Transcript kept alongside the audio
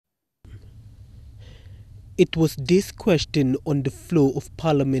It was this question on the floor of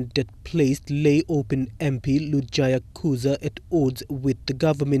Parliament that placed Lae Open MP Loujaya Kouza at odds with the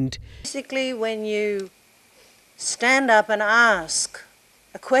government. Basically, when you stand up and ask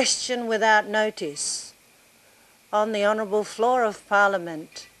a question without notice on the honourable floor of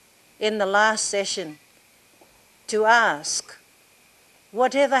Parliament in the last session, to ask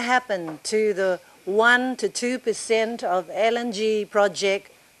whatever happened to the 1 to 2% of LNG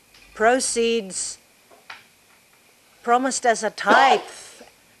project proceeds promised as a tithe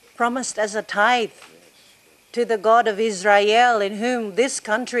to the God of Israel, in whom this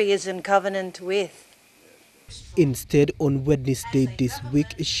country is in covenant with. Instead, on Wednesday this week,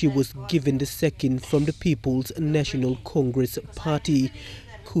 she was given the second from the People's National Congress Party.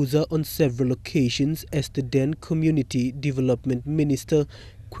 Kouza, on several occasions as the then Community Development Minister,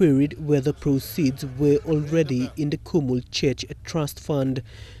 queried whether proceeds were already in the Kumul Church Trust Fund.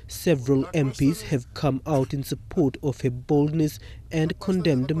 Several MPs have come out in support of her boldness and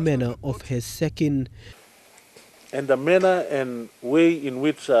condemned the manner of her sacking. And the manner and way in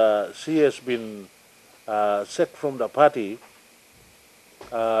which she has been sacked from the party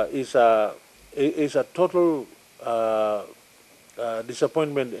is a total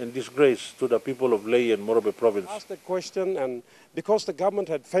disappointment and disgrace to the people of Lae and Morobe province. I asked the question, and because the government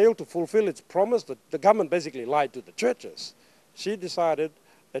had failed to fulfill its promise, the government basically lied to the churches, she decided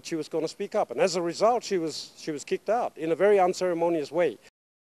that she was going to speak up. And as a result, she was kicked out in a very unceremonious way.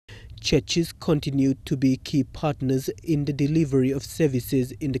 Churches continue to be key partners in the delivery of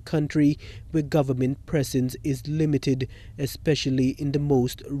services in the country where government presence is limited, especially in the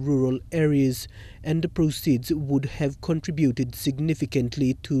most rural areas, and the proceeds would have contributed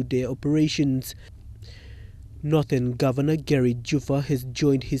significantly to their operations. Northern Governor Gary Juffa has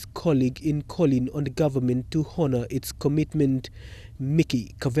joined his colleague in calling on the government to honor its commitment.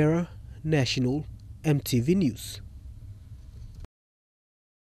 Mickey Cavera, National EMTV News.